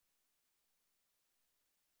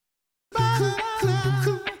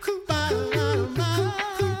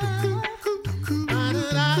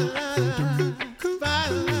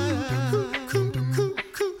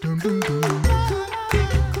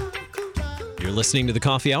You're listening to the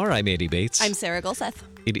Coffee Hour. I'm Andy Bates. I'm Sarah Gulseth.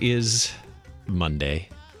 It is Monday,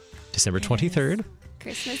 December 23rd.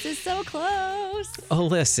 Christmas is so close. Oh,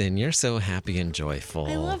 listen, you're so happy and joyful.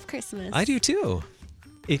 I love Christmas. I do too.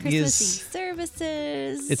 Christmas Eve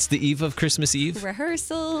services. It's the eve of Christmas Eve.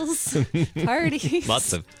 Rehearsals, parties.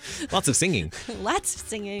 Lots of singing. Lots of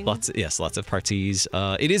singing. Lots of parties.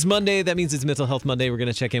 It is Monday. That means it's Mental Health Monday. We're going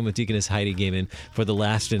to check in with Deaconess Heidi Gaiman for the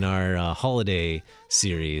last in our holiday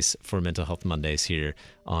series for Mental Health Mondays here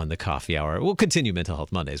on the Coffee Hour. We'll continue Mental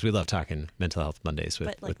Health Mondays. We love talking Mental Health Mondays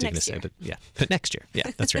with Deaconess Heidi. But next year.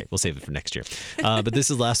 Yeah, that's right. We'll save it for next year. But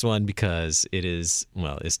this is the last one because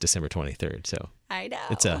it's December 23rd. So I know.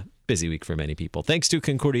 It's a busy week for many people. Thanks to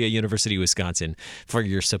Concordia University, Wisconsin for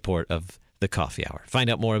your support of the Coffee Hour. Find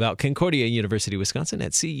out more about Concordia University, Wisconsin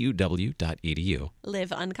at cuw.edu.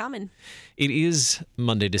 Live uncommon. It is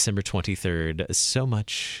Monday, December 23rd. So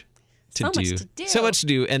much to do. So much to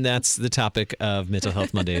do. And that's the topic of Mental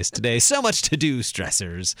Health Mondays today. So much to do,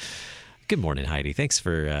 stressors. Good morning, Heidi. Thanks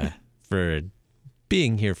for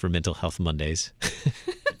being here for Mental Health Mondays.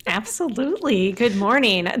 Absolutely. Good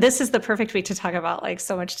morning. This is the perfect week to talk about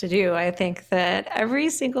so much to do. I think that every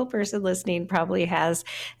single person listening probably has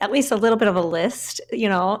at least a little bit of a list,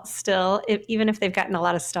 still, even if they've gotten a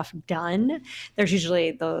lot of stuff done, there's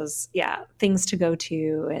usually those, things to go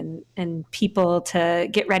to and people to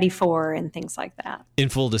get ready for and things like that. In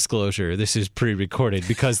full disclosure, this is pre-recorded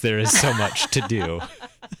because there is so much to do.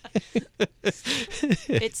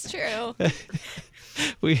 It's true.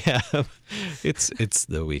 We have, it's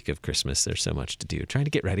the week of Christmas. There's so much to do. Trying to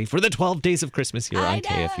get ready for the 12 days of Christmas here on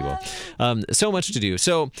KFUO. So much to do.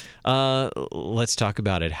 So let's talk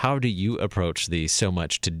about it. How do you approach the so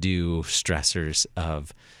much to do stressors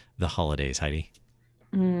of the holidays, Heidi?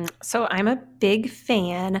 So I'm a big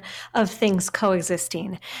fan of things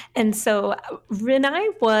coexisting. And so when I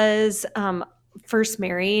was first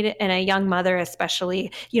married and a young mother especially,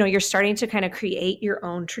 you're starting to kind of create your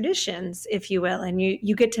own traditions, if you will, and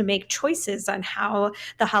you get to make choices on how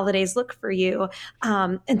the holidays look for you.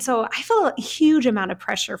 And so I feel a huge amount of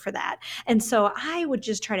pressure for that. And so I would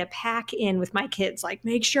just try to pack in with my kids,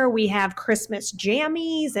 make sure we have Christmas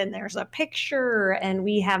jammies and there's a picture and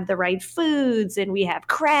we have the right foods and we have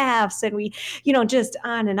crafts and we, just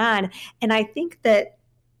on and on. And I think that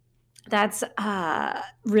that's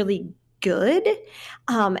really good,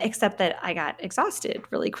 except that I got exhausted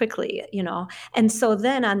really quickly, And so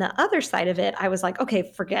then on the other side of it, I was like, okay,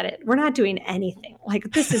 forget it. We're not doing anything.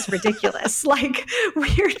 This is ridiculous.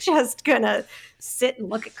 We're just going to sit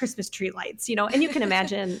and look at Christmas tree lights, and you can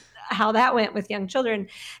imagine how that went with young children.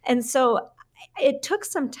 And so it took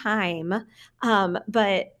some time,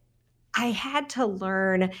 but I had to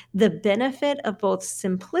learn the benefit of both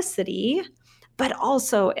simplicity but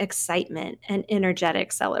also excitement and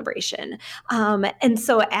energetic celebration. And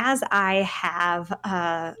so as I have,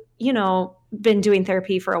 been doing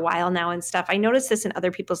therapy for a while now and stuff, I notice this in other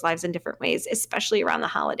people's lives in different ways, especially around the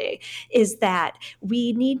holiday, is that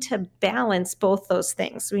we need to balance both those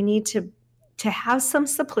things. We need to have some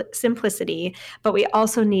simplicity, but we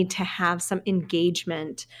also need to have some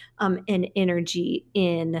engagement and energy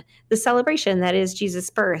in the celebration that is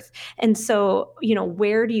Jesus' birth. And so,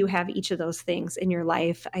 where do you have each of those things in your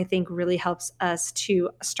life? I think really helps us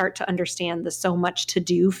to start to understand the so much to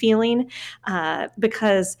do feeling,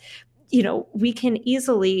 because we can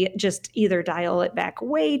easily just either dial it back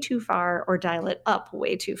way too far or dial it up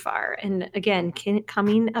way too far. And again,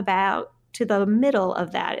 coming about to the middle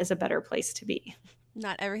of that is a better place to be.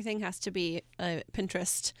 Not everything has to be a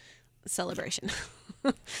Pinterest celebration.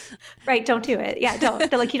 Right. Don't do it. Yeah.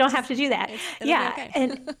 Don't you don't have to do that. Yeah.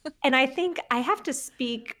 Okay. And I think I have to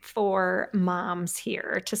speak for moms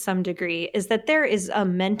here to some degree, is that there is a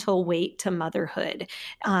mental weight to motherhood.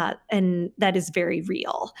 And that is very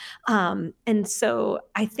real. And so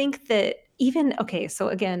I think that so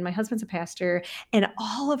again, my husband's a pastor and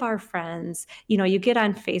all of our friends, you get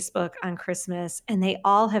on Facebook on Christmas and they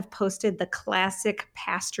all have posted the classic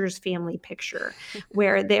pastor's family picture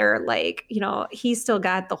where they're he's still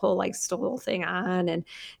got the whole stole thing on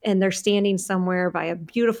and they're standing somewhere by a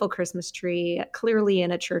beautiful Christmas tree, clearly in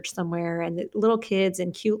a church somewhere, and the little kids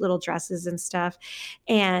in cute little dresses and stuff.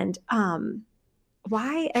 And,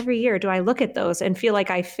 why every year do I look at those and feel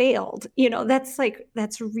like I failed?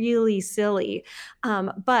 That's really silly.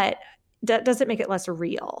 But does it make it less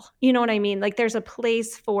real? You know what I mean? There's a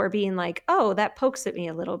place for being oh, that pokes at me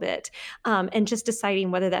a little bit. And just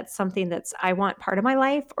deciding whether that's something I want part of my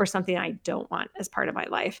life or something I don't want as part of my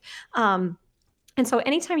life. And so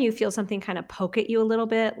anytime you feel something kind of poke at you a little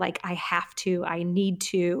bit, like I have to, I need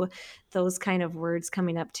to, those kind of words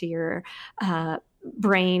coming up to your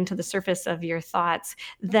brain, to the surface of your thoughts,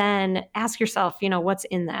 then ask yourself, what's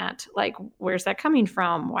in that? Like, where's that coming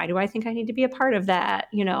from? Why do I think I need to be a part of that?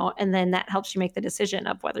 And then that helps you make the decision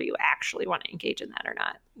of whether you actually want to engage in that or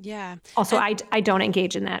not. Yeah. Also, I don't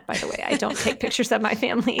engage in that, by the way. I don't take pictures of my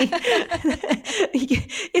family.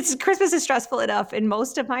 Christmas is stressful enough, and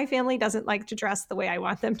most of my family doesn't like to dress the way I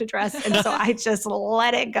want them to dress. And so I just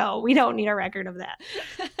let it go. We don't need a record of that.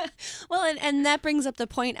 Well, and that brings up the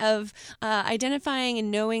point of identifying and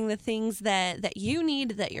knowing the things that you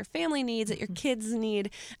need, that your family needs, that your kids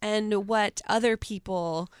need, and what other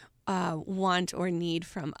people want or need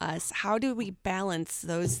from us. How do we balance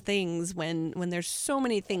those things when there's so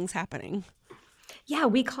many things happening? Yeah,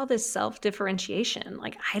 we call this self-differentiation.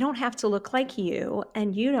 Like, I don't have to look like you,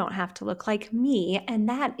 and you don't have to look like me. And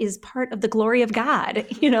that is part of the glory of God.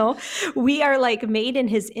 We are like made in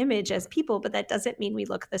his image as people, but that doesn't mean we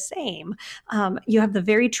look the same. You have the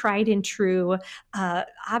very tried and true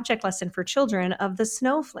object lesson for children of the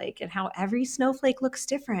snowflake, and how every snowflake looks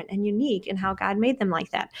different and unique, and how God made them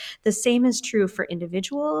like that. The same is true for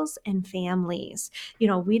individuals and families.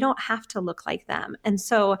 We don't have to look like them. And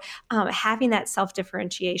so having that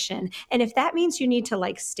self-differentiation. And if that means you need to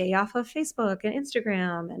like stay off of Facebook and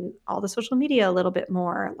Instagram and all the social media a little bit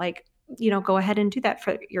more, like, go ahead and do that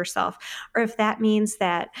for yourself. Or if that means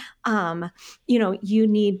that, you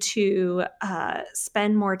need to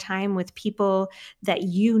spend more time with people that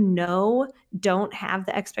don't have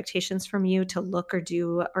the expectations from you to look or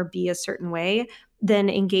do or be a certain way, then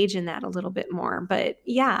engage in that a little bit more. But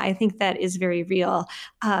yeah, I think that is very real.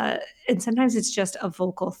 And sometimes it's just a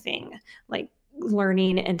vocal thing, like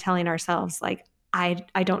learning and telling ourselves, like,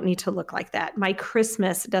 I don't need to look like that. My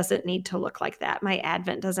Christmas doesn't need to look like that. My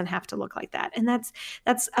Advent doesn't have to look like that. And that's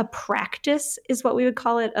a practice, is what we would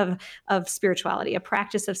call it, of spirituality. A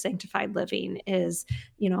practice of sanctified living is,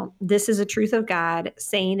 this is a truth of God,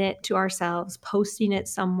 saying it to ourselves, posting it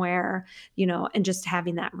somewhere, and just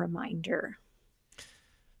having that reminder.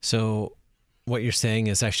 So what you're saying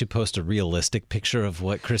is I should post a realistic picture of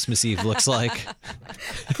what Christmas Eve looks like.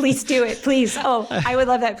 Please do it. Please. Oh, I would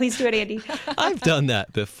love that. Please do it, Andy. I've done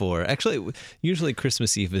that before. Actually, usually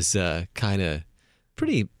Christmas Eve is kind of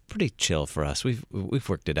pretty chill for us. We've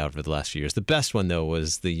worked it out over the last few years. The best one, though,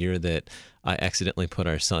 was the year that I accidentally put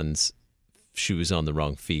our son's shoes on the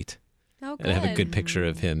wrong feet. Oh, good. And I have a good picture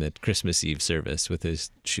of him at Christmas Eve service with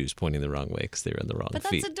his shoes pointing the wrong way because they were on the wrong feet.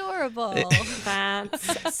 But that's adorable.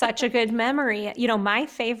 That's such a good memory. My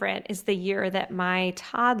favorite is the year that my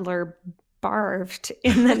toddler barfed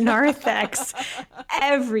in the narthex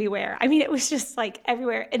everywhere. I mean, it was just like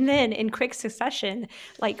everywhere. And then in quick succession,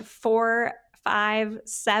 like 4, 5,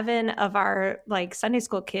 7 of our like Sunday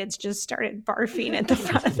school kids just started barfing at the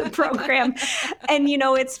front of the program. And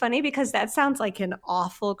it's funny because that sounds like an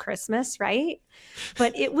awful Christmas, right?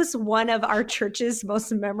 But it was one of our church's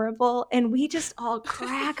most memorable, and we just all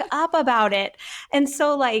crack up about it. And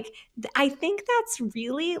so like, I think that's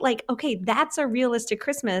really like, okay, that's a realistic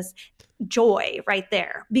Christmas joy right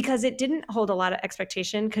there, because it didn't hold a lot of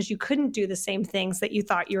expectation, because you couldn't do the same things that you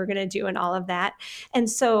thought you were going to do and all of that. And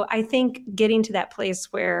so I think getting to that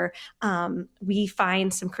place where we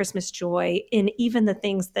find some Christmas joy in even the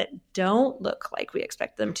things that don't look like we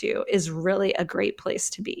expect them to is really a great place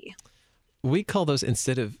to be. We call those,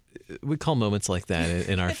 we call moments like that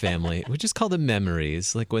in our family, we just call them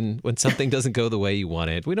memories. Like when something doesn't go the way you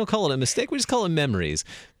want it, we don't call it a mistake, we just call them memories.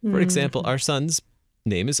 For example, our son's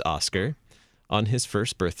name is Oscar. On his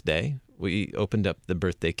first birthday, we opened up the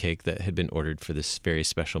birthday cake that had been ordered for this very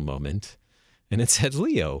special moment, and it said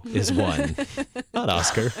Leo is one, not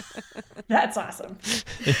Oscar. That's awesome.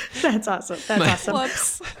 That's awesome. That's awesome.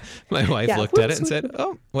 Whoops. My wife looked at it and said,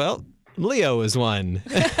 "Oh, well, Leo is one."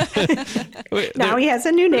 Now he has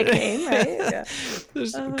a new nickname, right? Yeah.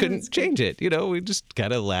 Couldn't change it. We just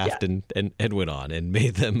kind of laughed and went on and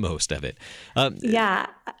made the most of it.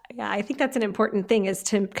 Yeah, I think that's an important thing, is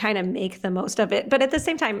to kind of make the most of it. But at the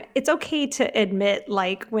same time, it's okay to admit,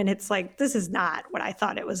 like, when it's like, this is not what I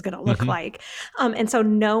thought it was going to look like. And so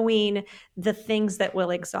knowing the things that will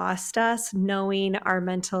exhaust us, knowing our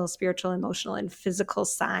mental, spiritual, emotional, and physical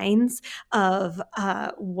signs of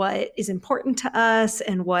what is important to us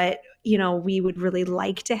and what, we would really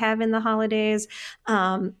like to have in the holidays.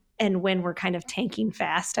 and when we're kind of tanking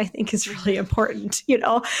fast, I think is really important. You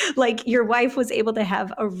know, like your wife was able to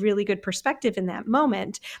have a really good perspective in that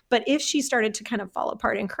moment. But if she started to kind of fall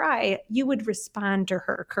apart and cry, you would respond to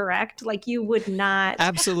her, correct? Like you would not,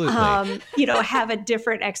 Absolutely. Have a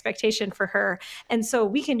different expectation for her. And so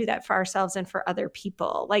we can do that for ourselves and for other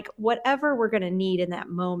people. Like whatever we're going to need in that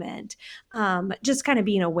moment, just kind of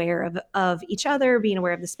being aware of each other, being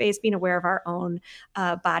aware of the space, being aware of our own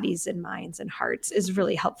bodies and minds and hearts is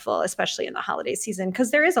really helpful, especially in the holiday season,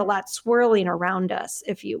 because there is a lot swirling around us,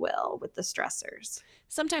 if you will, with the stressors.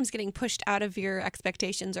 Sometimes getting pushed out of your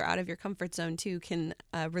expectations or out of your comfort zone too can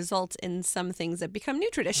result in some things that become new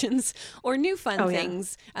traditions or new fun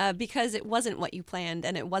things because it wasn't what you planned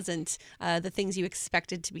and it wasn't the things you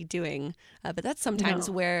expected to be doing. But that's sometimes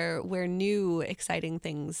where new exciting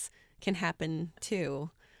things can happen too.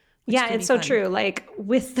 Yeah, it's so true. Like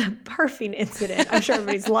with the barfing incident, I'm sure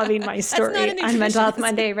everybody's loving my story on Mental Health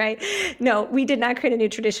Monday, right? No, we did not create a new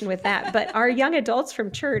tradition with that. But our young adults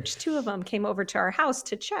from church, 2 of them came over to our house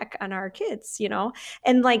to check on our kids,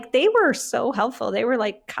 and like they were so helpful. They were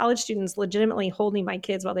like college students legitimately holding my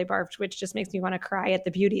kids while they barfed, which just makes me want to cry at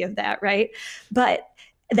the beauty of that, right? But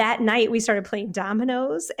that night we started playing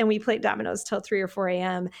dominoes, and we played dominoes till 3 or 4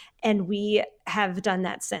 a.m. And we have done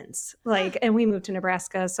that since. And we moved to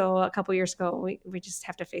Nebraska. So a couple years ago, we just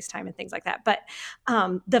have to FaceTime and things like that. But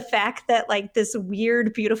the fact that like this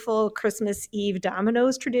weird, beautiful Christmas Eve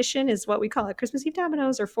dominoes tradition is what we call it, Christmas Eve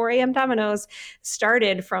dominoes or 4 a.m. dominoes,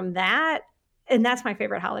 started from that. And that's my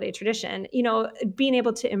favorite holiday tradition, being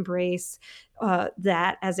able to embrace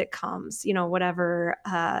that as it comes, whatever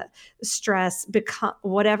stress,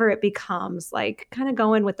 whatever it becomes, like kind of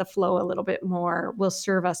going with the flow a little bit more will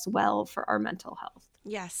serve us well for our mental health.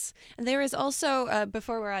 Yes. And there is also,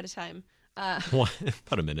 before we're out of time, About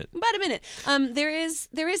a minute. There is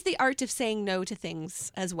the art of saying no to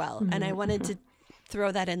things as well. And I wanted to throw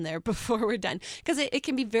that in there before we're done, because it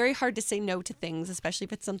can be very hard to say no to things, especially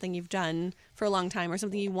if it's something you've done for a long time or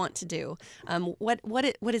something you want to do.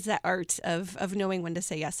 What is that art of knowing when to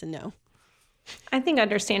say yes and no? I think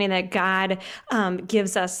understanding that God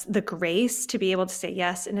gives us the grace to be able to say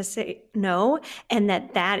yes and to say no, and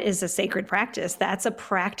that is a sacred practice. That's a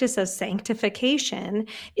practice of sanctification,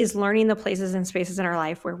 is learning the places and spaces in our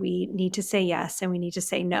life where we need to say yes and we need to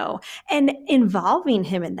say no, and involving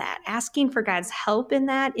Him in that, asking for God's help in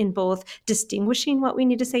that, in both distinguishing what we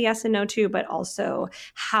need to say yes and no to, but also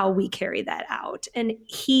how we carry that out. And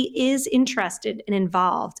He is interested and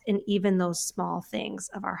involved in even those small things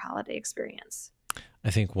of our holiday experience. I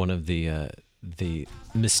think one of the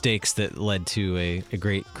mistakes that led to a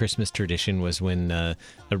great Christmas tradition was when a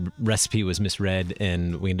recipe was misread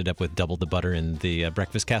and we ended up with double the butter in the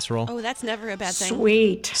breakfast casserole. Oh, that's never a bad thing.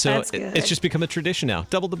 Sweet. So that's good. It's just become a tradition now.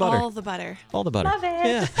 Double the butter. All the butter. All the butter. Love it.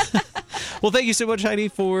 Yeah. Well, thank you so much, Heidi,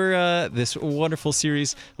 for this wonderful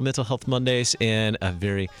series on Mental Health Mondays, and a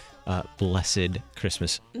very blessed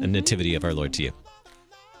Christmas and nativity of our Lord to you.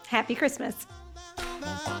 Happy Christmas.